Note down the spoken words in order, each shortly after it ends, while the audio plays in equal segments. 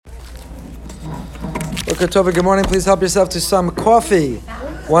Boker Tova, good morning. Please help yourself to some coffee.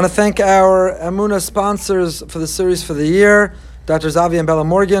 I want to thank our Emunah sponsors for the series for the year, Dr. Zavi and Bella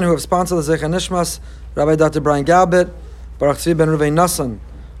Morgan, who have sponsored the Zecher Nishmas, Rabbi Dr. Brian Galbit, Baruch Tzvi ben Ruvain Nassan,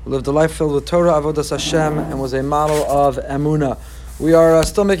 who lived a life filled with Torah, Avodas Hashem, and was a model of Emunah. We are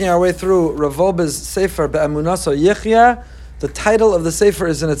still making our way through Rav Wolbe's Sefer Be'emunah So Yichya. The title of the Sefer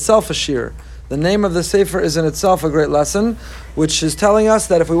is in itself a shir. The name of the Sefer is in itself a great lesson, which is telling us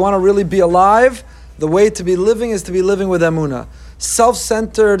that if we want to really be alive, the way to be living is to be living with Emunah.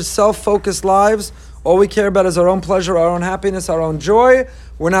 Self-centered, self-focused lives, all we care about is our own pleasure, our own happiness, our own joy.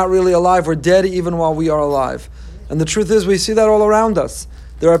 We're not really alive. We're dead even while we are alive. And the truth is, we see that all around us.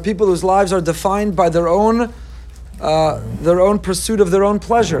 There are people whose lives are defined by their own pursuit of their own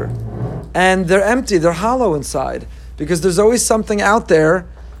pleasure. And they're empty, they're hollow inside. Because there's always something out there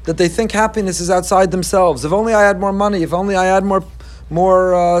that they think happiness is outside themselves. If only I had more money, if only I had more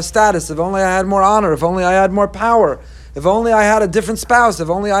status, if only I had more honor, if only I had more power, if only I had a different spouse, if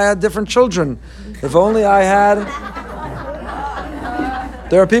only I had different children, if only I had...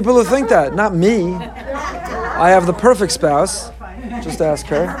 There are people who think that, not me. I have the perfect spouse. Just ask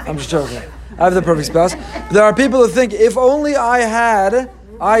her. I'm just joking. I have the perfect spouse. But there are people who think, if only I had,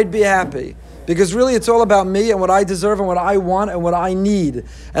 I'd be happy. Because really it's all about me and what I deserve and what I want and what I need.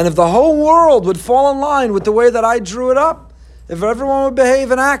 And if the whole world would fall in line with the way that I drew it up, if everyone would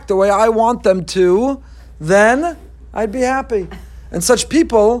behave and act the way I want them to, then I'd be happy. And such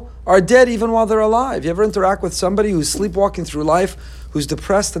people are dead even while they're alive. You ever interact with somebody who's sleepwalking through life, who's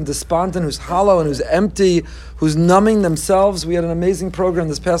depressed and despondent, who's hollow and who's empty, who's numbing themselves? We had an amazing program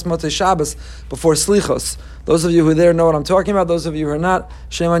this past Motzei Shabbos before Slichos. Those of you who are there know what I'm talking about. Those of you who are not,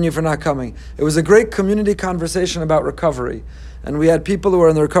 shame on you for not coming. It was a great community conversation about recovery. And we had people who were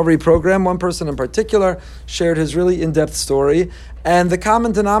in the recovery program. One person in particular shared his really in-depth story. And the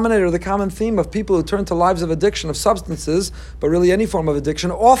common denominator, the common theme of people who turn to lives of addiction, of substances, but really any form of addiction,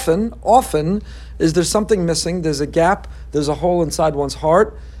 often is there's something missing, there's a gap, there's a hole inside one's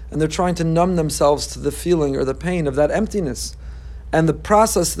heart, and they're trying to numb themselves to the feeling or the pain of that emptiness. And the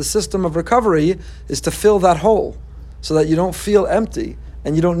process, the system of recovery is to fill that hole so that you don't feel empty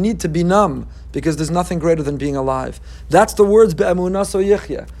and you don't need to be numb because there's nothing greater than being alive. That's the words Be'emunah So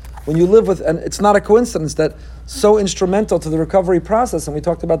Yichya. When you live with, and it's not a coincidence that so instrumental to the recovery process, and we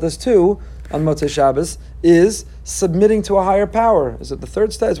talked about this too on Motzei Shabbos, is submitting to a higher power. Is it the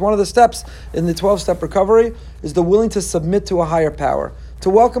third step? It's one of the steps in the 12-step recovery, is the willing to submit to a higher power. To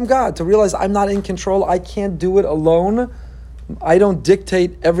welcome God, to realize I'm not in control, I can't do it alone, I don't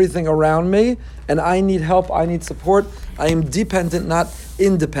dictate everything around me, and I need help, I need support. I am dependent, not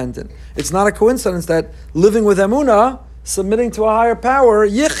independent. It's not a coincidence that living with Emunah, submitting to a higher power,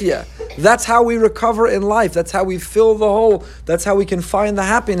 Yichya. That's how we recover in life. That's how we fill the hole. That's how we can find the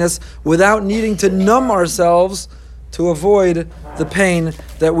happiness without needing to numb ourselves to avoid the pain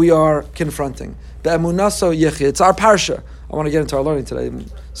that we are confronting. Be'emunah So Yichya. It's our parsha. I want to get into our learning today.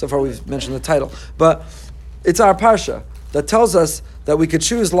 So far we've mentioned the title. But it's our parsha that tells us that we could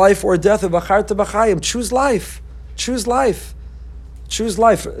choose life or death. Choose life. Choose life. Choose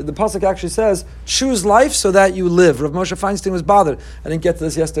life. The pasuk actually says, choose life so that you live. Rav Moshe Feinstein was bothered. I didn't get to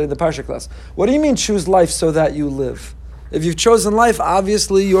this yesterday in the Parsha class. What do you mean choose life so that you live? If you've chosen life,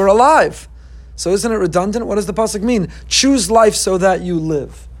 obviously you're alive. So isn't it redundant? What does the pasuk mean? Choose life so that you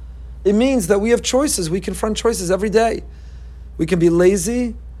live. It means that we have choices. We confront choices every day. We can be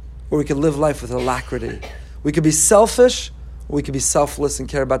lazy, or we can live life with alacrity. We could be selfish, or we could be selfless and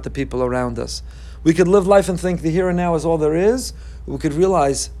care about the people around us. We could live life and think the here and now is all there is. We could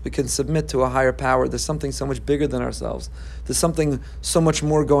realize we can submit to a higher power. There's something so much bigger than ourselves. There's something so much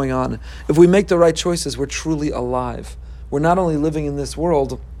more going on. If we make the right choices, we're truly alive. We're not only living in this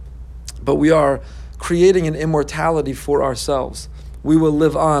world, but we are creating an immortality for ourselves. We will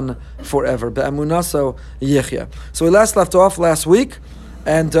live on forever. Be'emunah So Yichya. So we left off last week,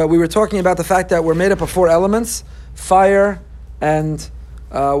 and we were talking about the fact that we're made up of 4 elements: fire and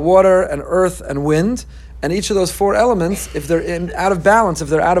water and earth and wind. And each of those 4 elements, if they're out of balance, if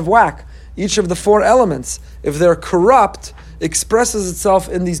they're out of whack, each of the 4 elements, if they're corrupt, expresses itself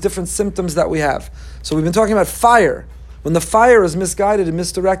in these different symptoms that we have. So we've been talking about fire. When the fire is misguided and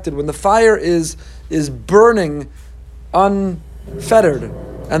misdirected, when the fire is burning unfettered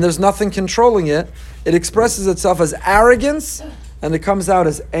and there's nothing controlling it, it expresses itself as arrogance and it comes out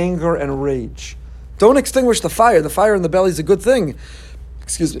as anger and rage. Don't extinguish the fire. The fire in the belly is a good thing.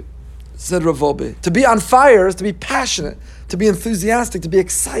 Excuse me. Said Rav Wolbe. To be on fire is to be passionate, to be enthusiastic, to be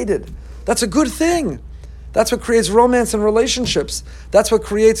excited. That's a good thing. That's what creates romance in relationships. That's what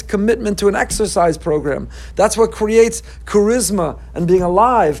creates commitment to an exercise program. That's what creates charisma and being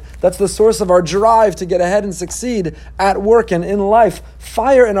alive. That's the source of our drive to get ahead and succeed at work and in life.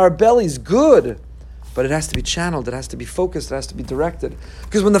 Fire in our bellies, good. But it has to be channeled, it has to be focused, it has to be directed.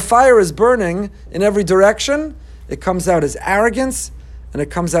 Because when the fire is burning in every direction, it comes out as arrogance, and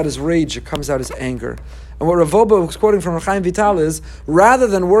it comes out as rage, it comes out as anger. And what Rav Wolbe was quoting from Chaim Vital is, rather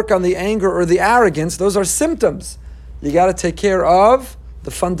than work on the anger or the arrogance, those are symptoms. You got to take care of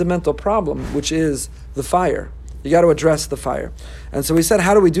the fundamental problem, which is the fire. You got to address the fire. And so we said,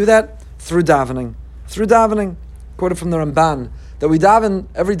 how do we do that? Through davening. Through davening, quoted from the Ramban, that we daven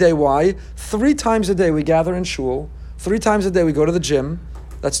every day. Why? 3 times a day we gather in shul. 3 times a day we go to the gym.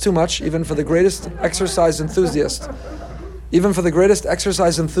 That's too much, even for the greatest exercise enthusiast. Even for the greatest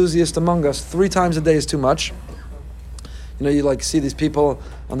exercise enthusiast among us, 3 times a day is too much. You know, you like see these people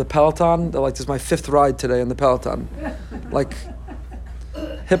on the Peloton. They're like, this is my 5th ride today on the Peloton. Like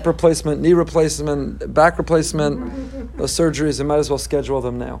hip replacement, knee replacement, back replacement, those surgeries, you might as well schedule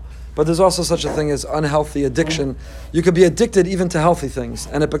them now. But there's also such a thing as unhealthy addiction. You could be addicted even to healthy things,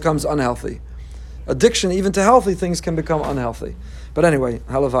 and it becomes unhealthy. Addiction even to healthy things can become unhealthy. But anyway,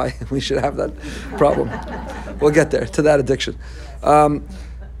 halavai, we should have that problem. We'll get there, to that addiction.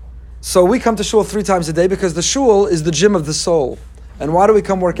 So we come to shul 3 times a day because the shul is the gym of the soul. And why do we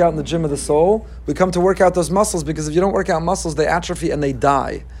come work out in the gym of the soul? We come to work out those muscles because if you don't work out muscles, they atrophy and they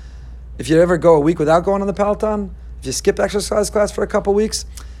die. If you ever go a week without going on the Peloton, if you skip exercise class for a couple weeks,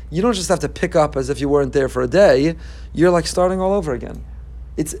 you don't just have to pick up as if you weren't there for a day. You're like starting all over again.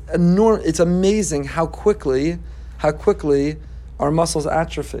 It's amazing how quickly our muscles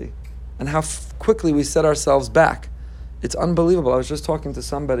atrophy and how quickly we set ourselves back. It's unbelievable. I was just talking to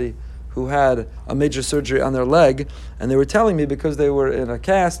somebody who had a major surgery on their leg, and they were telling me because they were in a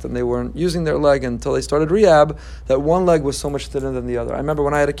cast and they weren't using their leg until they started rehab, that one leg was so much thinner than the other. I remember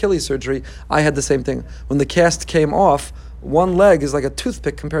when I had Achilles surgery, I had the same thing. When the cast came off, one leg is like a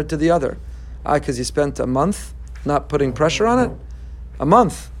toothpick compared to the other. Because you spent a month not putting pressure on it. A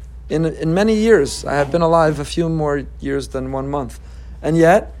month. In many years, I have been alive a few more years than 1 month. And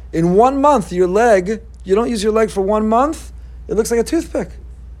yet, in 1 month, your leg, you don't use your leg for 1 month, it looks like a toothpick.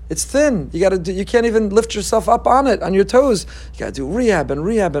 It's thin. You can't even lift yourself up on it, on your toes. You got to do rehab and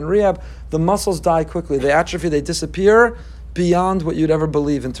rehab and rehab. The muscles die quickly. They atrophy, they disappear beyond what you'd ever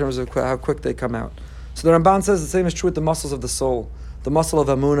believe in terms of how quick they come out. So the Ramban says the same is true with the muscles of the soul, the muscle of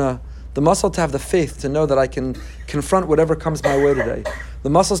Amunah, the muscle to have the faith to know that I can confront whatever comes my way today. The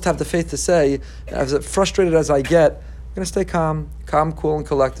muscles to have the faith to say, as frustrated as I get, I'm going to stay calm, cool, and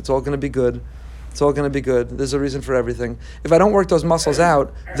collect. It's all going to be good. It's all going to be good. There's a reason for everything. If I don't work those muscles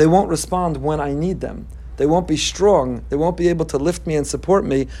out, they won't respond when I need them. They won't be strong. They won't be able to lift me and support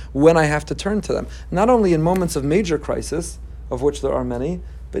me when I have to turn to them. Not only in moments of major crisis, of which there are many,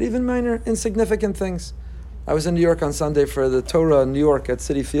 but even minor, insignificant things. I was in New York on Sunday for the Torah in New York at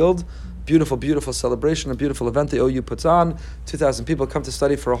Citi Field. Beautiful, beautiful celebration, a beautiful event the OU puts on. 2,000 people come to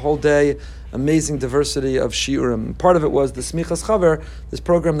study for a whole day. Amazing diversity of shiurim. Part of it was the Smichas Chaver, this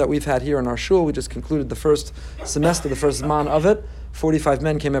program that we've had here in our shul. We just concluded the first semester, the first zman of it. 45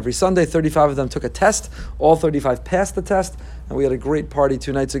 men came every Sunday. 35 of them took a test. All 35 passed the test. And we had a great party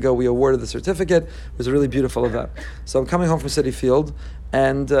 2 nights ago. We awarded the certificate. It was a really beautiful event. So I'm coming home from Citi Field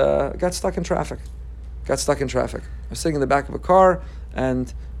and got stuck in traffic. I was sitting in the back of a car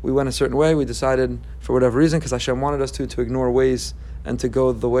and we went a certain way. We decided, for whatever reason, because Hashem wanted us to ignore Waze and to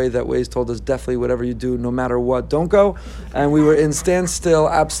go the way that Waze told us, definitely whatever you do, no matter what, don't go. And we were in standstill,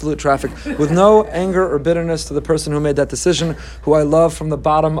 absolute traffic, with no anger or bitterness to the person who made that decision, who I love from the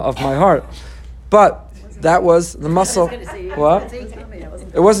bottom of my heart. But that was the muscle. What?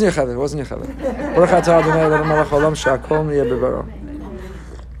 It wasn't Yocheved.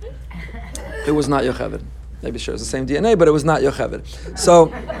 It was not Yocheved. Maybe shares the same DNA, but it was not Yocheved.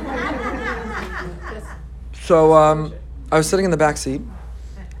 So I was sitting in the back seat,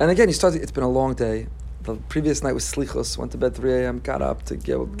 and again, it's been a long day. The previous night was Slichos, went to bed 3 a.m., got up to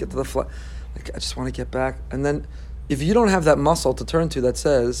get to the flight. Like, I just want to get back. And then, if you don't have that muscle to turn to that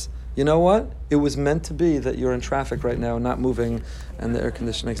says, you know what? It was meant to be that you're in traffic right now, not moving, and the air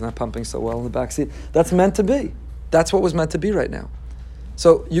conditioning's not pumping so well in the back seat. That's meant to be. That's what was meant to be right now.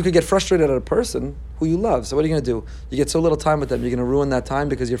 So you could get frustrated at a person who you love. So what are you going to do? You get so little time with them. You're going to ruin that time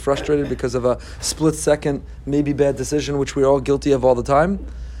because you're frustrated because of a split-second, maybe bad decision, which we're all guilty of all the time.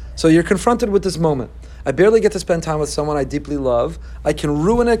 So you're confronted with this moment. I barely get to spend time with someone I deeply love. I can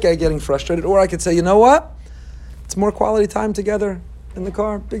ruin it by getting frustrated. Or I could say, you know what? It's more quality time together in the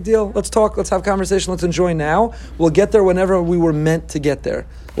car. Big deal. Let's talk. Let's have conversation. Let's enjoy now. We'll get there whenever we were meant to get there.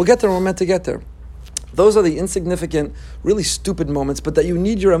 We'll get there when we're meant to get there. Those are the insignificant, really stupid moments, but that you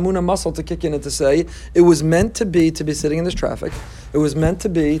need your Amunah muscle to kick in and to say, it was meant to be sitting in this traffic. It was meant to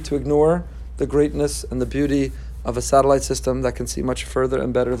be to ignore the greatness and the beauty of a satellite system that can see much further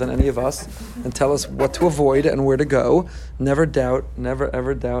and better than any of us and tell us what to avoid and where to go. Never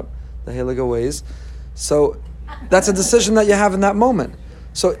ever doubt the Heliga ways. So that's a decision that you have in that moment.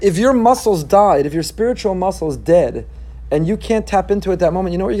 So if your muscles died, if your spiritual muscle is dead, and you can't tap into it that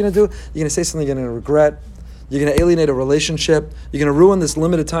moment, you know what you're going to do? You're going to say something you're going to regret. You're going to alienate a relationship. You're going to ruin this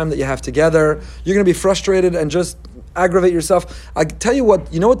limited time that you have together. You're going to be frustrated and just aggravate yourself. I tell you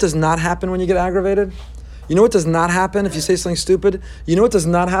what, you know what does not happen when you get aggravated? You know what does not happen if you say something stupid? You know what does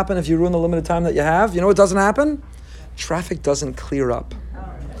not happen if you ruin the limited time that you have? You know what doesn't happen? Traffic doesn't clear up.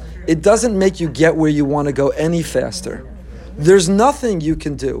 It doesn't make you get where you want to go any faster. There's nothing you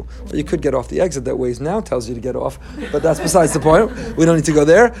can do. Well, you could get off the exit that Waze now tells you to get off, but that's besides the point. We don't need to go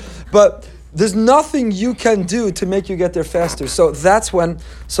there. But there's nothing you can do to make you get there faster. So that's when,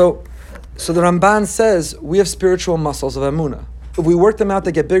 so the Ramban says we have spiritual muscles of Emunah. If we work them out,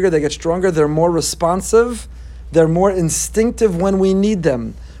 they get bigger, they get stronger, they're more responsive, they're more instinctive when we need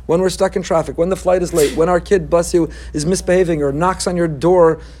them. When we're stuck in traffic, when the flight is late, when our kid, bless you, is misbehaving or knocks on your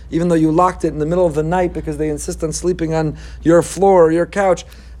door even though you locked it in the middle of the night because they insist on sleeping on your floor or your couch.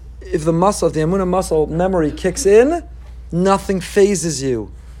 If the Emunah muscle memory kicks in, nothing phases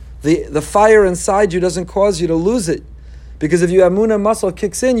you. The fire inside you doesn't cause you to lose it. Because if your Emunah muscle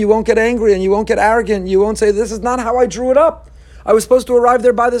kicks in, you won't get angry and you won't get arrogant. You won't say, this is not how I drew it up. I was supposed to arrive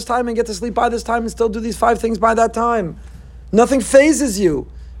there by this time and get to sleep by this time and still do these 5 things by that time. Nothing phases you.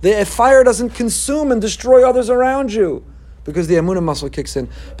 The fire doesn't consume and destroy others around you because the Emunah muscle kicks in.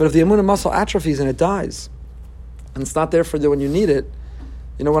 But if the Emunah muscle atrophies and it dies, and it's not there for you when you need it,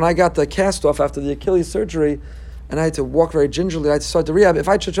 you know, when I got the cast off after the Achilles surgery, and I had to walk very gingerly, I had to start the rehab. If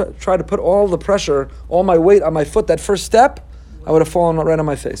I try to put all the pressure, all my weight on my foot, that first step, I would have fallen right on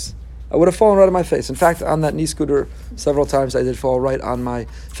my face. I would have fallen right on my face. In fact, on that knee scooter, several times I did fall right on my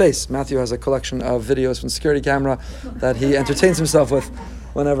face. Matthew has a collection of videos from the security camera that he entertains himself with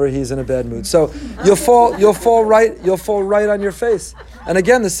whenever he's in a bad mood. So you'll fall right on your face. And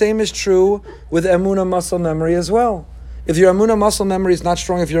again, the same is true with Emunah muscle memory as well. If your Emunah muscle memory is not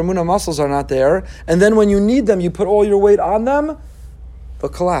strong, if your Emunah muscles are not there, and then when you need them, you put all your weight on them, they'll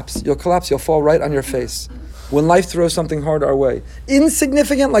collapse. You'll collapse. You'll fall right on your face. When life throws something hard our way.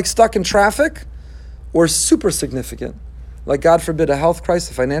 Insignificant, like stuck in traffic, or super significant, like God forbid a health crisis,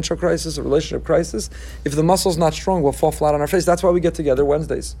 a financial crisis, a relationship crisis. If the muscle's not strong, we'll fall flat on our face. That's why we get together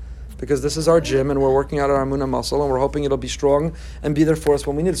Wednesdays, because this is our gym and we're working out our Emunah muscle and we're hoping it'll be strong and be there for us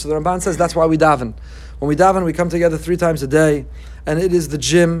when we need it. So the Ramban says that's why we daven. When we daven, we come together 3 times a day, and it is the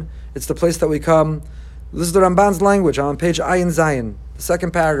gym. It's the place that we come. This is the Ramban's language. I'm on page Ayin Zayin, the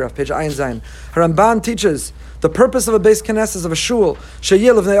second paragraph, page Ayin Zayin. Ramban teaches the purpose of a Beis Knesset, of a shul.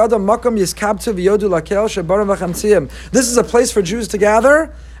 This is a place for Jews to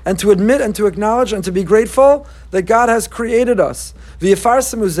gather and to admit and to acknowledge and to be grateful that God has created us. And to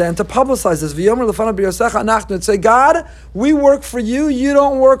publicize this. And say, God, we work for you, you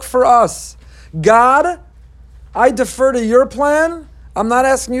don't work for us. God, I defer to your plan. I'm not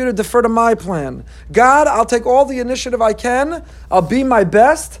asking you to defer to my plan. God, I'll take all the initiative I can. I'll be my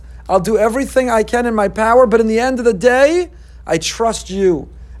best. I'll do everything I can in my power. But in the end of the day, I trust you.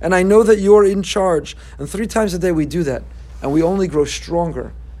 And I know that you're in charge. And 3 times a day we do that. And we only grow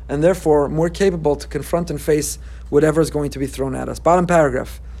stronger. And therefore more capable to confront and face whatever is going to be thrown at us. Bottom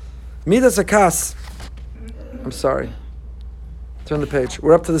paragraph. Midas Akas. I'm sorry. Turn the page.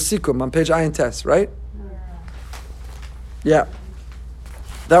 We're up to the Sikum on page Ayin Tes, right? Yeah.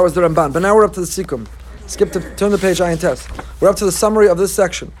 That was the Ramban. But now we're up to the Sikum. Turn the page Ayin Tes. We're up to the summary of this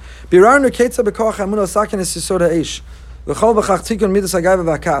section.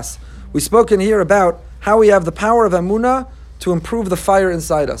 We spoke in here about how we have the power of Emunah to improve the fire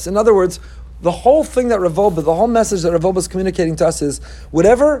inside us. In other words, the whole thing that Revolba, the whole message that Revolba is communicating to us is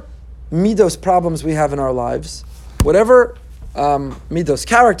whatever midos problems we have in our lives, whatever midos,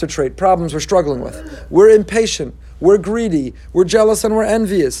 character trait problems we're struggling with, we're impatient, we're greedy, we're jealous and we're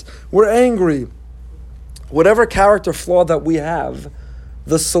envious, we're angry, whatever character flaw that we have,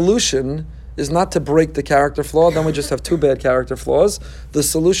 the solution is not to break the character flaw, then we just have 2 bad character flaws. The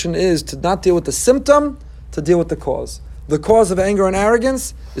solution is to not deal with the symptom, to deal with the cause. The cause of anger and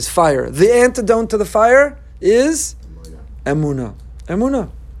arrogance is fire. The antidote to the fire is Emunah. Emunah.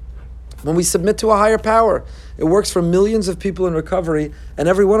 When we submit to a higher power, it works for millions of people in recovery, and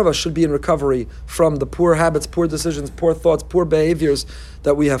every one of us should be in recovery from the poor habits, poor decisions, poor thoughts, poor behaviors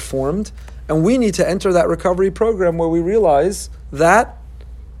that we have formed. And we need to enter that recovery program where we realize that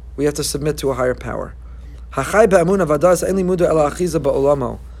we have to submit to a higher power. Hachai be'amuna v'adas ein limudo ela achiza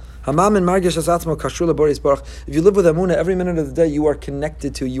ba'olamo. Hamamin margish es atzmo kashur leBorei Yisbarach. If you live with amuna, every minute of the day you are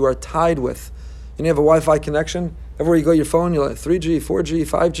connected to, you are tied with. You have a Wi-Fi connection. Everywhere you go, your phone, you're like 3G, 4G,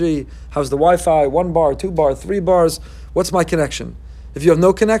 5G. How's the Wi-Fi? 1 bar, 2 bar, 3 bars. What's my connection? If you have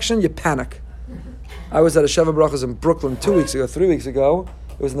no connection, you panic. I was at a Sheva Brachas in Brooklyn 3 weeks ago.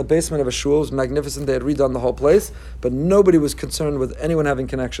 It was in the basement of a shul. It was magnificent. They had redone the whole place, but nobody was concerned with anyone having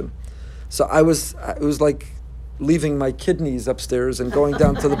connection. So it was like leaving my kidneys upstairs and going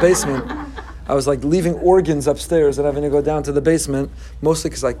down to the basement. I was like leaving organs upstairs and having to go down to the basement, mostly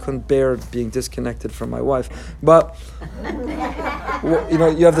because I couldn't bear being disconnected from my wife. But,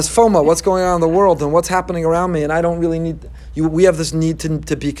 you have this FOMO, what's going on in the world and what's happening around me, and I don't really need, we have this need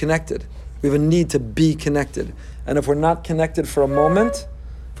to be connected. We have a need to be connected. And if we're not connected for a moment,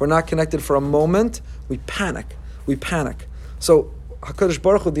 we panic. So HaKadosh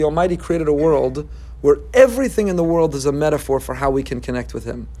Baruch Hu, the Almighty, created a world where everything in the world is a metaphor for how we can connect with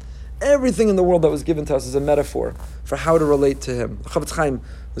Him. Everything in the world that was given to us is a metaphor for how to relate to Him. The Chavetz Chaim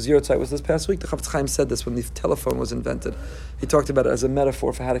was this past week. The Chavetz Chaim said this when the telephone was invented. He talked about it as a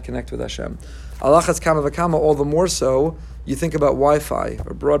metaphor for how to connect with Hashem. Alachas kama v'kama, all the more so, you think about Wi-Fi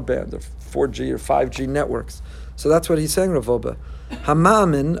or broadband or 4G or 5G networks. So that's what he's saying, Rav Wolbe.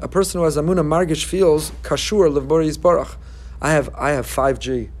 Hama'amin, a person who has Amunah Margish, feels kashur leBorei Yisbarach. I have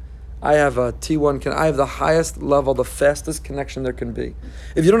 5G. I have a T1, I have the highest level, the fastest connection there can be.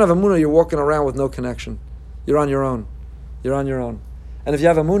 If you don't have Amunah, you're walking around with no connection. You're on your own. And if you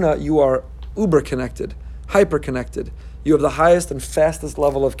have Amunah, you are uber connected, hyper connected. You have the highest and fastest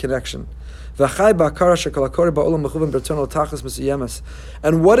level of connection. And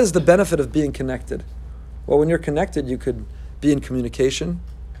what is the benefit of being connected? Well, when you're connected, you could be in communication.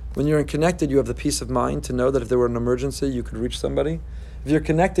 When you're connected, you have the peace of mind to know that if there were an emergency, you could reach somebody. If you're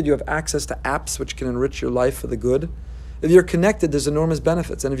connected, you have access to apps which can enrich your life for the good. If you're connected, there's enormous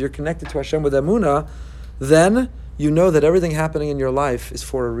benefits. And if you're connected to Hashem with Emunah, then you know that everything happening in your life is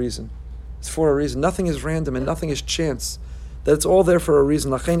for a reason. It's for a reason. Nothing is random and nothing is chance. That it's all there for a reason.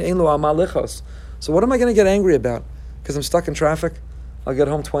 So what am I going to get angry about? Because I'm stuck in traffic? I'll get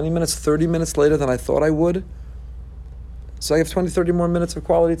home 20 minutes, 30 minutes later than I thought I would. So I have 20, 30 more minutes of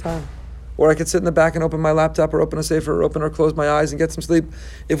quality time. Or I could sit in the back and open my laptop or open a sefer or open or close my eyes and get some sleep.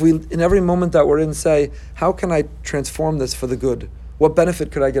 If we, in every moment that we're in, say, how can I transform this for the good? What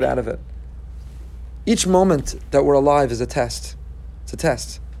benefit could I get out of it? Each moment that we're alive is a test. It's a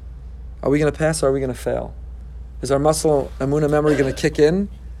test. Are we going to pass or are we going to fail? Is our muscle Emunah memory going to kick in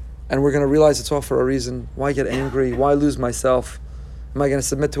and we're going to realize it's all for a reason? Why get angry? Why lose myself? Am I going to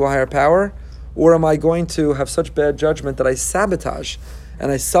submit to a higher power? Or am I going to have such bad judgment that I sabotage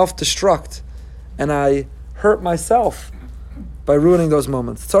and I self-destruct and I hurt myself by ruining those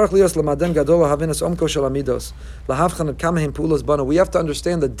moments? We have to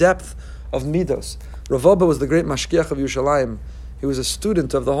understand the depth of midos. Rav Wolbe was the great mashgiach of Yerushalayim. He was a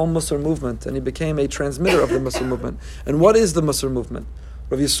student of the whole Musar movement and he became a transmitter of the Musar movement. And what is the Musar movement?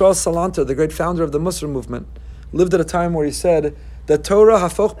 Rav Yisrael Salanter, the great founder of the Musar movement, lived at a time where he said that Torah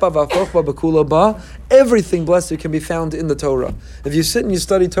hafochba v'afochba b'kula ba, everything, bless you, can be found in the Torah. If you sit and you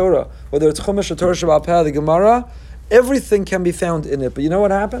study Torah, whether it's Chumash or Torah Shabbat Peh, the Gemara, everything can be found in it. But you know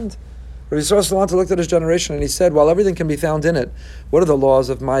what happened? Rav Yisrael Salanter looked at his generation and he said, well, everything can be found in it. What are the laws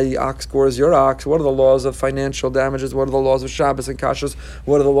of my ox scores your ox? What are the laws of financial damages? What are the laws of Shabbos and Kashrus?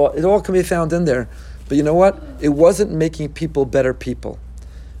 What are the laws? It all can be found in there. But you know what? It wasn't making people better people.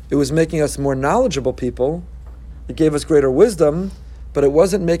 It was making us more knowledgeable people. It gave us greater wisdom, but it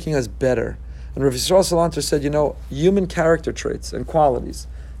wasn't making us better. And Rav Yisrael Salanter said, human character traits and qualities,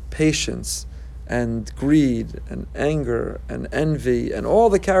 patience and greed and anger and envy and all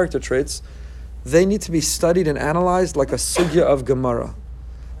the character traits, they need to be studied and analyzed like a sugya of Gemara.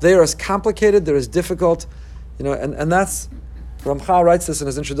 They are as complicated, they're as difficult, and that's, Ramchal writes this in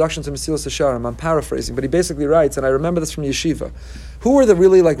his introduction to Mesilas Yesharim. I'm paraphrasing, but he basically writes, and I remember this from yeshiva, who were the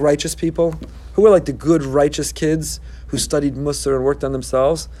really righteous people? Who were the good righteous kids who studied Musar and worked on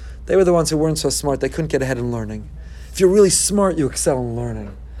themselves? They were the ones who weren't so smart, they couldn't get ahead in learning. If you're really smart, you excel in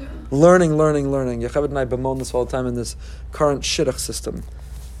learning. Learning. Yocheved and I bemoan this all the time in this current shidduch system,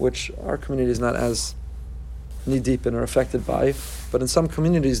 which our community is not as knee-deep in or affected by, but in some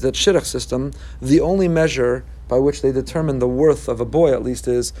communities, that shidduch system, the only measure by which they determine the worth of a boy, at least,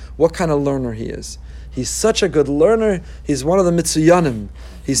 is what kind of learner he is. He's such a good learner, he's one of the mitzuyanim.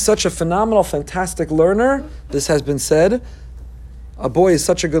 He's such a phenomenal, fantastic learner, this has been said. A boy is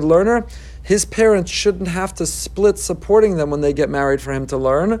such a good learner, his parents shouldn't have to split supporting them when they get married for him to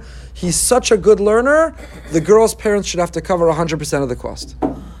learn. He's such a good learner, the girl's parents should have to cover 100% of the cost.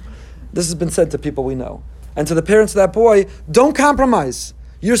 This has been said to people we know. And to the parents of that boy, don't compromise.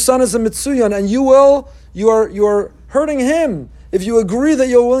 Your son is a mitsuyan, and you are hurting him if you agree that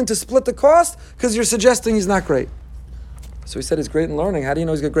you're willing to split the cost because you're suggesting he's not great. So he said he's great in learning. How do you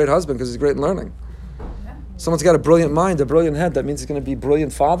know he's a great husband? Because he's great in learning. Someone's got a brilliant mind, a brilliant head. That means he's going to be a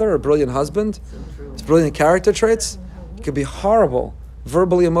brilliant father or a brilliant husband. It's brilliant character traits. He could be horrible,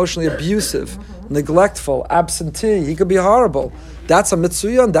 verbally, emotionally abusive, neglectful, absentee. He could be horrible. That's a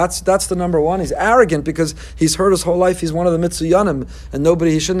mitsuyan. That's the number one. He's arrogant because he's heard his whole life he's one of the mitsuyanim, and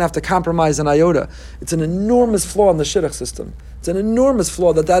he shouldn't have to compromise an iota. It's an enormous flaw in the shidduch system. It's an enormous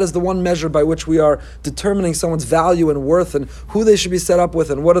flaw that is the one measure by which we are determining someone's value and worth and who they should be set up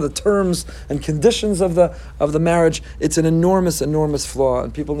with and what are the terms and conditions of the marriage. It's an enormous, enormous flaw,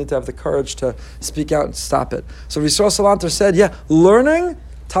 and people need to have the courage to speak out and stop it. So Yisrael Salanter said, learning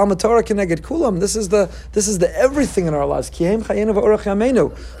Talmud Torah keneged kulam. This is the everything in our lives. Kihem chayenu v'orach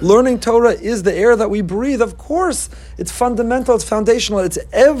yameinu. Learning Torah is the air that we breathe. Of course, it's fundamental. It's foundational. It's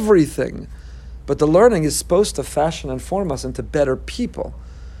everything. But the learning is supposed to fashion and form us into better people.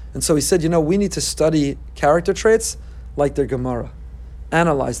 And so he said, we need to study character traits like their Gemara,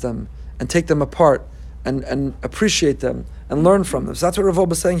 analyze them, and take them apart, and appreciate them, and learn from them. So that's what Rav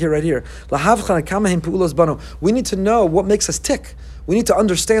Wolbe is saying here, right here. We need to know what makes us tick. We need to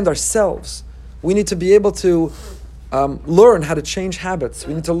understand ourselves. We need to be able to learn how to change habits.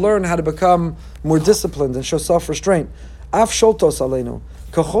 We need to learn how to become more disciplined and show self-restraint. Af sholtos aleinu.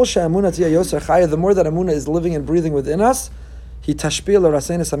 The more that Amunah is living and breathing within us, the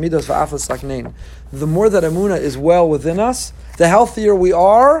more that Amunah is well within us, the healthier we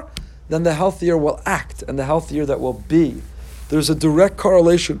are, then the healthier we'll act, and the healthier that we'll be. There's a direct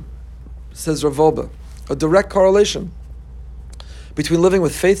correlation, says Rav Wolbe, a direct correlation between living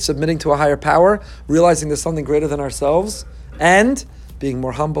with faith, submitting to a higher power, realizing there's something greater than ourselves, and being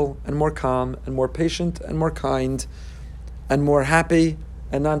more humble and more calm and more patient and more kind and more happy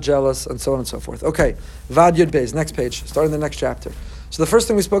and not jealous, and so on and so forth. Okay, Vad Yud Beis, next page, starting the next chapter. So the first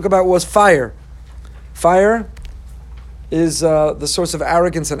thing we spoke about was fire. Fire is the source of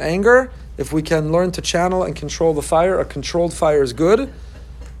arrogance and anger. If we can learn to channel and control the fire, a controlled fire is good,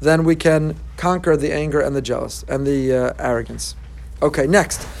 then we can conquer the anger and the jealous and the arrogance. Okay,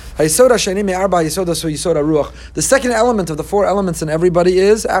 next. The second element of the four elements in everybody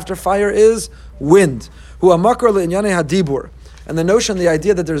is, after fire, is wind. And the notion, the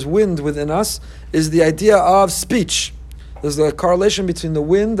idea that there's wind within us is the idea of speech. There's a correlation between the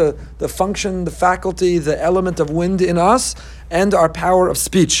wind, the function, the faculty, the element of wind in us, and our power of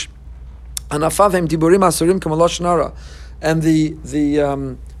speech. And the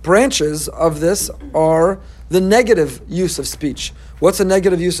branches of this are the negative use of speech. What's a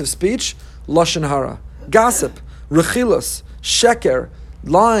negative use of speech? Lashon hara, gossip, rechilos, sheker,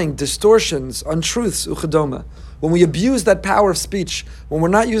 lying, distortions, untruths, uchadoma. When we abuse that power of speech, when we're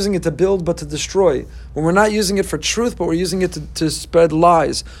not using it to build but to destroy, when we're not using it for truth but we're using it to spread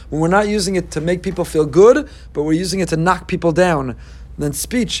lies, when we're not using it to make people feel good but we're using it to knock people down, then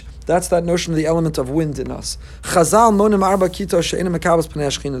speech, that's that notion of the element of wind in us. Chazal monim arba kito she'enim mekabos pnei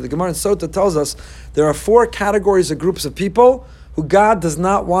Shechina. The Gemara in Sota tells us there are four categories of groups of people who God does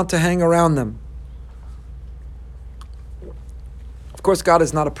not want to hang around them. Of course, God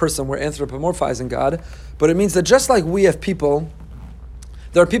is not a person. We're anthropomorphizing God. But it means that just like we have people,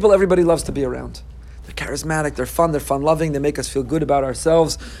 there are people everybody loves to be around. They're charismatic, they're fun-loving, they make us feel good about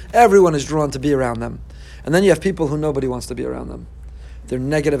ourselves. Everyone is drawn to be around them. And then you have people who nobody wants to be around them. They're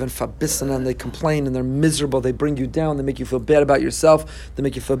negative and fabissan, and they complain, and they're miserable, they bring you down, they make you feel bad about yourself, they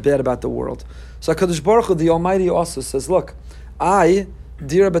make you feel bad about the world. So HaKadosh Baruch Hu, the Almighty, also says, look, I,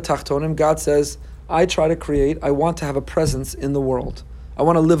 Dira B'Tachtonim, God says, I want to have a presence in the world. I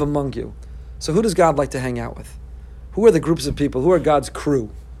want to live among you. So who does God like to hang out with? Who are the groups of people? Who are God's crew?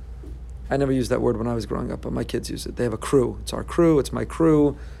 I never used that word when I was growing up, but my kids use it. They have a crew. It's our crew. It's my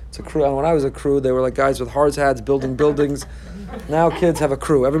crew. It's a crew. And when I was a crew, they were like guys with hard hats building buildings. Now kids have a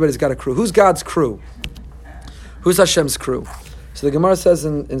crew. Everybody's got a crew. Who's God's crew? Who's Hashem's crew? So the Gemara says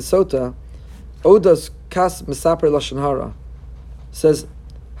in Sota, Odas kas misaper lashon hara, says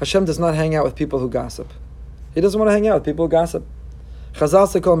Hashem does not hang out with people who gossip. He doesn't want to hang out with people who gossip. Chazal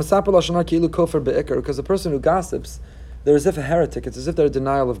say call misaper lashon hara ki'ilu kofer be'ikar, because the person who gossips, they're as if a heretic. It's as if they're in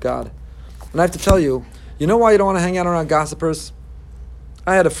denial of God. And I have to tell you, you know why you don't want to hang out around gossipers?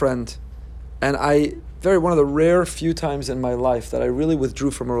 I had a friend, and one of the rare few times in my life that I really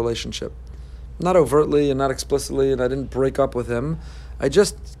withdrew from a relationship. Not overtly and not explicitly, and I didn't break up with him. I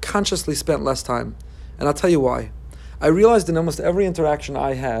just consciously spent less time. And I'll tell you why. I realized in almost every interaction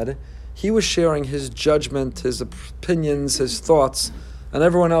I had, he was sharing his judgment, his opinions, his thoughts, and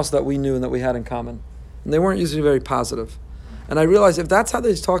everyone else that we knew and that we had in common. and they weren't usually very positive. And I realized if that's how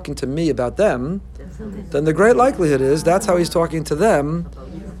he's talking to me about them, then the great likelihood is that's how he's talking to them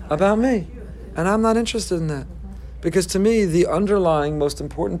about me. And I'm not interested in that. Because to me, the underlying most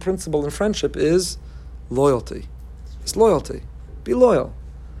important principle in friendship is loyalty. It's loyalty. Be loyal.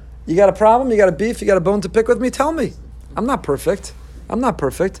 You got a problem? You got a beef? You got a bone to pick with me? Tell me. I'm not perfect.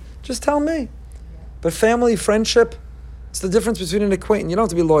 Just tell me. But family, friendship, it's the difference between an acquaintance. You don't have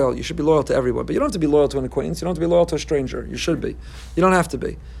to be loyal. You should be loyal to everyone. But you don't have to be loyal to an acquaintance. You don't have to be loyal to a stranger. You should be. You don't have to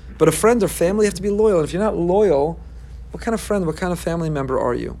be. But a friend or family, you have to be loyal. And if you're not loyal, what kind of friend, what kind of family member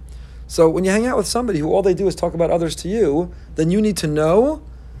are you? So when you hang out with somebody who all they do is talk about others to you, then you need to know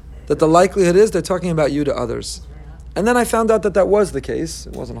that the likelihood is they're talking about you to others. And then I found out that was the case.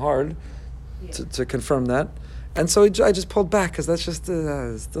 It wasn't hard to confirm that. And so I just pulled back because that's just,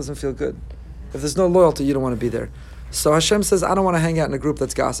 it doesn't feel good. If there's no loyalty, you don't want to be there. So Hashem says, I don't want to hang out in a group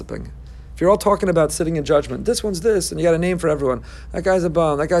that's gossiping. If you're all talking about sitting in judgment, this one's this, and you got a name for everyone. That guy's a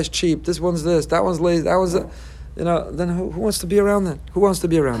bum, that guy's cheap, this one's this, that one's lazy, that one's... then who wants to be around that? Who wants to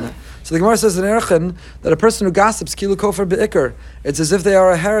be around that? So the Gemara says in Erechim that a person who gossips, kilu kofar be'ikr, it's as if they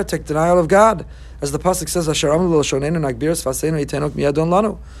are a heretic, denial of God. As the pasuk says, Asher amru l'shoneinu nagbiras faseinu yitenok miyadon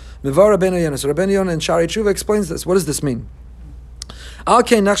lanu. Mivar Rabbeinu Yonah. So Rabbeinu Yonah in Shari Tshuva explains this. What does this mean? Al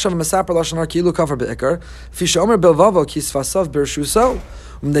kein nachshav mesaper lashon har kilu kofar be'ikr, fi she'omer belvavo ki sfasav birshuso,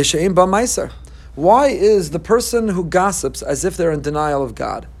 umdei she'ein ba meiser. Why is the person who gossips as if they're in denial of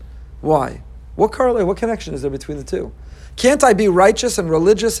God? Why? What connection is there between the two? Can't I be righteous and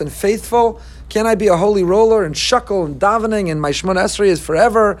religious and faithful? Can't I be a holy roller and shuckle and davening and my Shemona Esrei is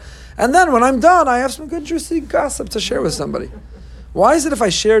forever? And then when I'm done, I have some good juicy gossip to share with somebody. Why is it if I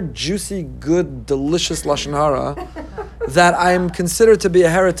share juicy, good, delicious Lashon Hara that I'm considered to be a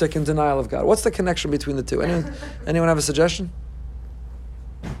heretic in denial of God? What's the connection between the two? Anyone have a suggestion?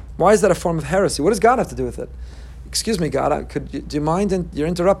 Why is that a form of heresy? What does God have to do with it? Excuse me, God, do you mind? You're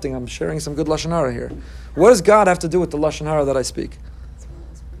interrupting. I'm sharing some good Lashon Hara here. What does God have to do with the Lashon Hara that I speak?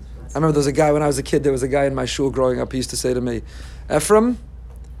 I remember there was a guy, when I was a kid, there was a guy in my shul growing up, he used to say to me, Ephraim,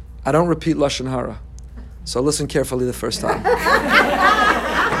 I don't repeat Lashon Hara, so listen carefully the first time.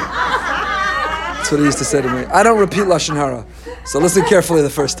 That's what he used to say to me. I don't repeat Lashon Hara, so listen carefully the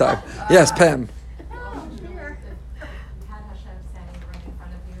first time. Yes, Pam.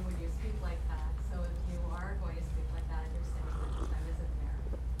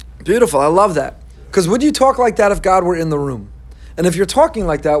 Beautiful, I love that. Because would you talk like that if God were in the room? And if you're talking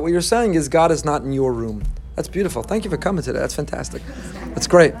like that, what you're saying is God is not in your room. That's beautiful. Thank you for coming today. That's fantastic. That's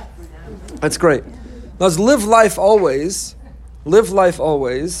great. That's great. Let's live life always.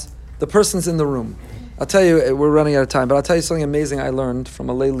 The person's in the room. I'll tell you, we're running out of time, but I'll tell you something amazing I learned from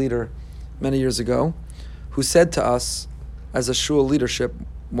a lay leader many years ago who said to us as a shul leadership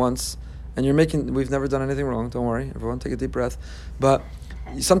once, and we've never done anything wrong, don't worry, everyone take a deep breath, but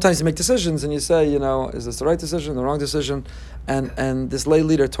sometimes you make decisions and you say, is this the right decision, the wrong decision? And this lay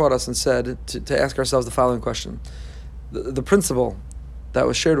leader taught us and said to ask ourselves the following question. The principle that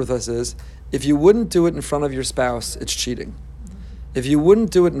was shared with us is, if you wouldn't do it in front of your spouse, it's cheating. If you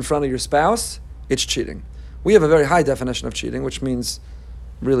wouldn't do it in front of your spouse, it's cheating. We have a very high definition of cheating, which means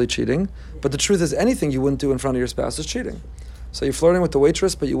really cheating. But the truth is, anything you wouldn't do in front of your spouse is cheating. So you're flirting with the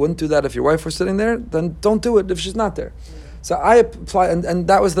waitress, but you wouldn't do that if your wife were sitting there, then don't do it if she's not there. So I apply, and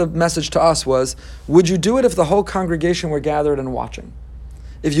that was the message to us was, would you do it if the whole congregation were gathered and watching?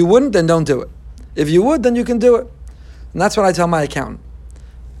 If you wouldn't, then don't do it. If you would, then you can do it. And that's what I tell my accountant.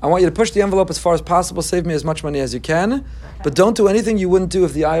 I want you to push the envelope as far as possible, save me as much money as you can, but don't do anything you wouldn't do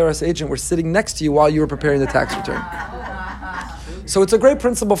if the IRS agent were sitting next to you while you were preparing the tax return. So it's a great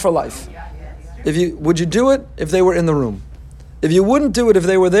principle for life. Would you do it if they were in the room? If you wouldn't do it if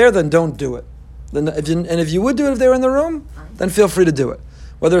they were there, then don't do it. If you would do it if they were in the room, then feel free to do it.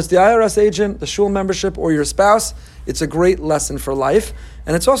 Whether it's the IRS agent, the shul membership, or your spouse, it's a great lesson for life.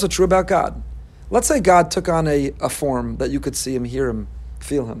 And it's also true about God. Let's say God took on a form that you could see him, hear him,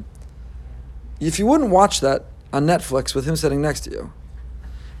 feel him. If you wouldn't watch that on Netflix with him sitting next to you,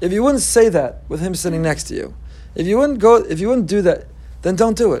 if you wouldn't say that with him sitting next to you, if you wouldn't do that, then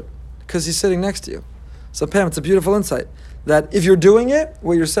don't do it, because he's sitting next to you. So Pam, it's a beautiful insight that if you're doing it,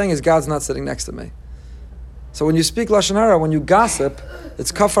 what you're saying is God's not sitting next to me. So when you speak Lashon Hara, when you gossip,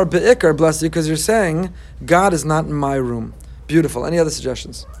 it's kafar be'ikr, bless you, because you're saying God is not in my room. Beautiful. Any other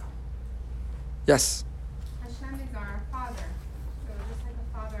suggestions? Yes? Hashem is our father. So just like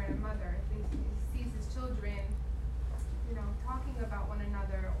a father and a mother, if he sees his children, talking about one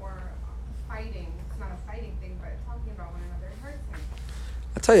another or fighting, it's not a fighting thing, but talking about one another, it hurts him.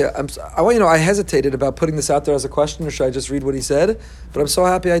 tell you, I want you to know, I hesitated about putting this out there as a question, or should I just read what he said? But I'm so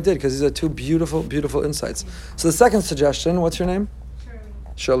happy I did, because these are two beautiful, beautiful insights. So the second suggestion, what's your name?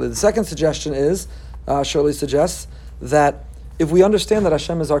 Shirley. The second suggestion is, Shirley suggests, that if we understand that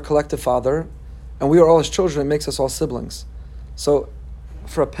Hashem is our collective father, and we are all his children, it makes us all siblings. So,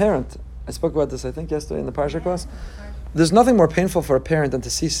 for a parent, I spoke about this, I think, yesterday in the Parsha class, there's nothing more painful for a parent than to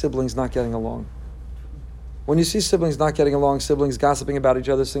see siblings not getting along. When you see siblings not getting along, siblings gossiping about each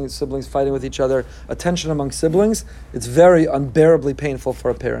other, siblings fighting with each other, attention among siblings, it's very unbearably painful for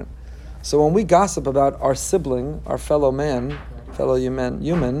a parent. So when we gossip about our sibling, our fellow man, fellow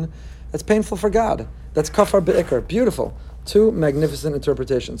human, that's painful for God. That's kafar be'ikr. Beautiful. Two magnificent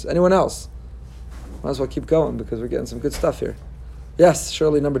interpretations. Anyone else? Might as well keep going because we're getting some good stuff here. Yes,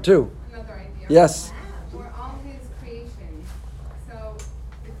 Shirley, number 2. Another idea. Yes. We're all his creation. So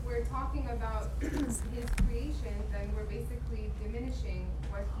if we're talking about his creation, then we're basically diminishing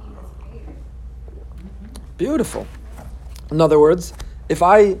what he has created. Beautiful. In other words, if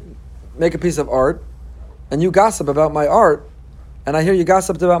I make a piece of art and you gossip about my art, and I hear you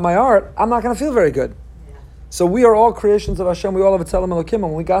gossiped about my art, I'm not going to feel very good. So we are all creations of Hashem. We all have a Tzelem Elokim. And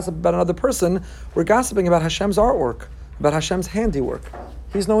when we gossip about another person, we're gossiping about Hashem's artwork, about Hashem's handiwork.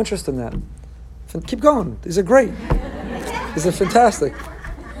 He's no interest in that. Keep going. These are great. These are fantastic.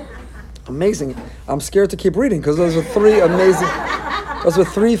 Amazing. I'm scared to keep reading because those were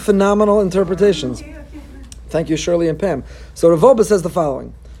three phenomenal interpretations. Thank you, Shirley and Pam. So Rav Wolbe says the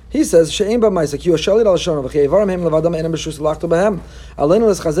following. He says, "She'ein b'maisa ki yoshalit al shon v'che'evarim hem levadam einam b'shus lachto b'hem. Aleinu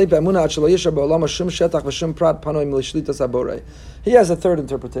l'schazei be'emuna ad shelo yisha b'olam hashum shetach v'shum prat panoim l'shlitas haborei." He has a third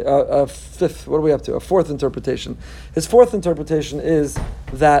interpretation, a fifth. What are we up to? A fourth interpretation. His fourth interpretation is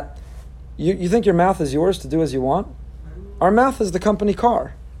that you think your mouth is yours to do as you want. Our mouth is the company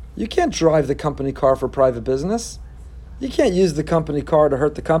car. You can't drive the company car for private business. You can't use the company car to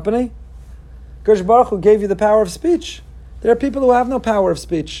hurt the company. Kodesh Baruch Hu gave you the power of speech. There are people who have no power of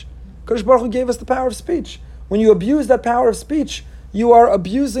speech. Kodesh Baruch Hu gave us the power of speech. When you abuse that power of speech, you are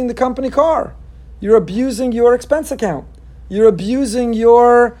abusing the company car. You're abusing your expense account. You're abusing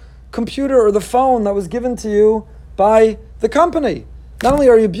your computer or the phone that was given to you by the company. Not only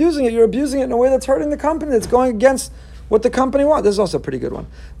are you abusing it, you're abusing it in a way that's hurting the company, that's going against what the company wants. This is also a pretty good one.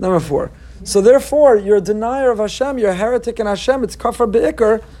 Number 4. So therefore, you're a denier of Hashem, you're a heretic in Hashem, it's kafar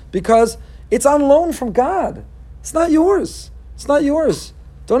be'ikr, because it's on loan from God. It's not yours. It's not yours.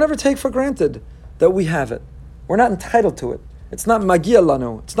 Don't ever take for granted that we have it. We're not entitled to it. It's not magia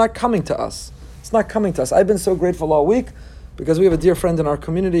lanu. It's not coming to us. It's not coming to us. I've been so grateful all week because we have a dear friend in our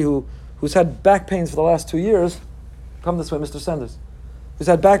community who's had back pains for the last 2 years. Come this way, Mr. Sanders. Who's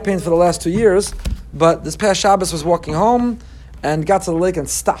had back pains for the last 2 years, but this past Shabbos was walking home and got to the lake and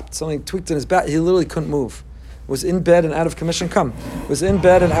stopped. Something tweaked in his back. He literally couldn't move. Was in bed and out of commission. Was in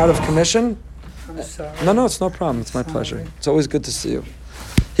bed and out of commission. I'm sorry. No, it's no problem. It's my pleasure. It's always good to see you.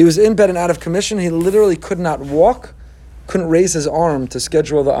 He was in bed and out of commission. He literally could not walk, couldn't raise his arm to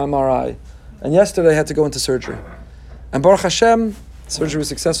schedule the MRI. And yesterday had to go into surgery. And Baruch Hashem, surgery was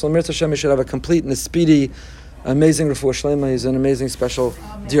successful. Mir Hashem, he should have a complete and a speedy, amazing refuah shlema. He's an amazing, special,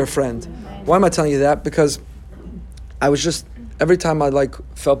 dear friend. Why am I telling you that? Because I was just, every time I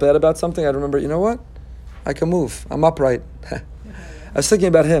felt bad about something, I'd remember, you know what? I can move. I'm upright. I was thinking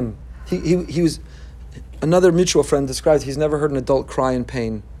about him. He was, another mutual friend described, he's never heard an adult cry in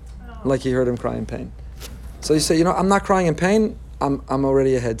pain like he heard him cry in pain. So you say, I'm not crying in pain, I'm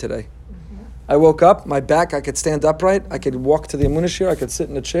already ahead today. I woke up, my back, I could stand upright, I could walk to the Amunah Shir, I could sit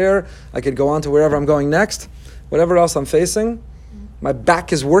in a chair, I could go on to wherever I'm going next, whatever else I'm facing. My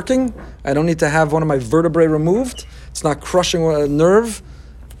back is working, I don't need to have one of my vertebrae removed, it's not crushing a nerve,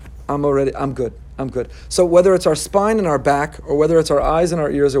 I'm good. So whether it's our spine and our back, or whether it's our eyes and our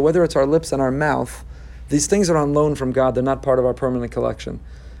ears, or whether it's our lips and our mouth, these things are on loan from God. They're not part of our permanent collection.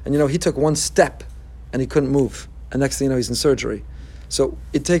 And he took one step and he couldn't move. And next thing you know, he's in surgery. So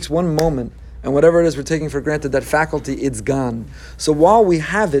it takes one moment, and whatever it is we're taking for granted, that faculty, it's gone. So while we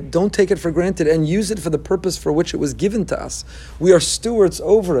have it, don't take it for granted and use it for the purpose for which it was given to us. We are stewards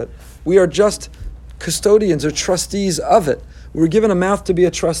over it. We are just custodians or trustees of it. We were given a mouth to be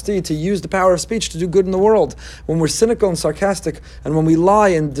a trustee, to use the power of speech to do good in the world. When we're cynical and sarcastic, and when we lie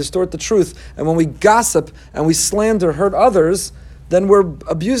and distort the truth, and when we gossip and we slander, hurt others, then we're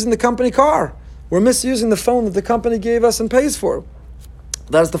abusing the company car. We're misusing the phone that the company gave us and pays for.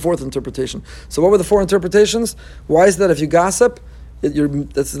 That's the fourth interpretation. So what were the 4 interpretations? Why is that if you gossip,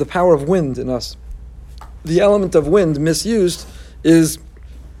 that's the power of wind in us. The element of wind misused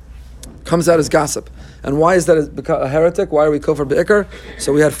comes out as gossip. And why is that a heretic? Why are we kofar be'ikr?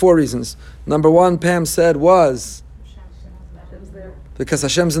 So we had 4 reasons. Number 1, Pam said, was because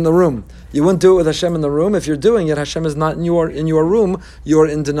Hashem's in the room. You wouldn't do it with Hashem in the room. If you're doing it, Hashem is not in your room. You're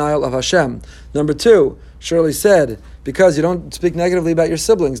in denial of Hashem. Number 2, Shirley said, because you don't speak negatively about your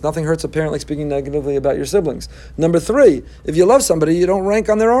siblings. Nothing hurts apparently speaking negatively about your siblings. Number 3, if you love somebody, you don't rank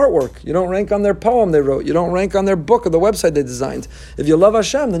on their artwork. You don't rank on their poem they wrote. You don't rank on their book or the website they designed. If you love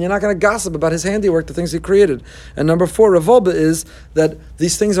Hashem, then you're not going to gossip about His handiwork, the things He created. And number 4, Revolba, is that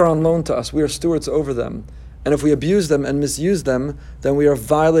these things are on loan to us. We are stewards over them. And if we abuse them and misuse them, then we are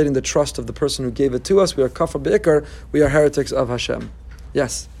violating the trust of the person who gave it to us. We are kafar be'ikar. We are heretics of Hashem.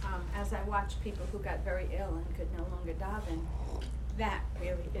 Yes? As I watch people who got very ill and could no longer daven, that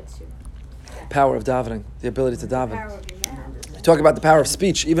really hits you. Power of davening, the ability to daven. Power of your mouth. You talk about the power of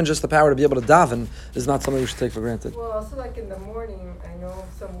speech. Even just the power to be able to daven is not something we should take for granted. Well, also like in the morning, I know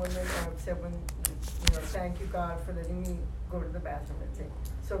some women have said when, thank you God for letting me go to the bathroom and take.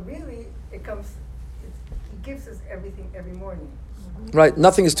 So really, He gives us everything every morning. Right,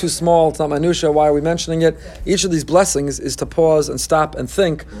 nothing is too small, it's not minutiae, why are we mentioning it? Each of these blessings is to pause and stop and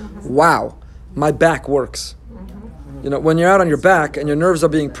think, wow, my back works. When you're out on your back and your nerves are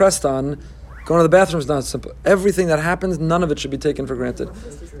being pressed on, going to the bathroom is not simple. Everything that happens, none of it should be taken for granted.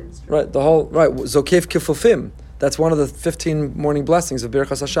 Right, Zokef Kifufim, that's one of the 15 morning blessings of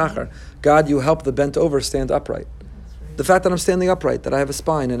Birchas HaShachar. God, you help the bent over stand upright. The fact that I'm standing upright, that I have a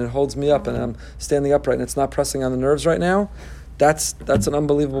spine and it holds me up and I'm standing upright and it's not pressing on the nerves right now, that's an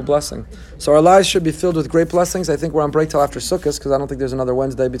unbelievable blessing. So our lives should be filled with great blessings. I think we're on break till after Sukkot because I don't think there's another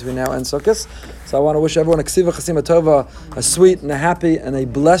Wednesday between now and Sukkot. So I want to wish everyone a ksiva chasima tova, a sweet and a happy and a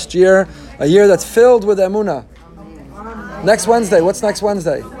blessed year, a year that's filled with emunah. Next Wednesday, what's next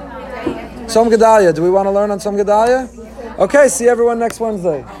Wednesday? Tzom Gedalia. Do we want to learn on Tzom Gedalia? Okay, see everyone next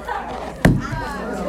Wednesday.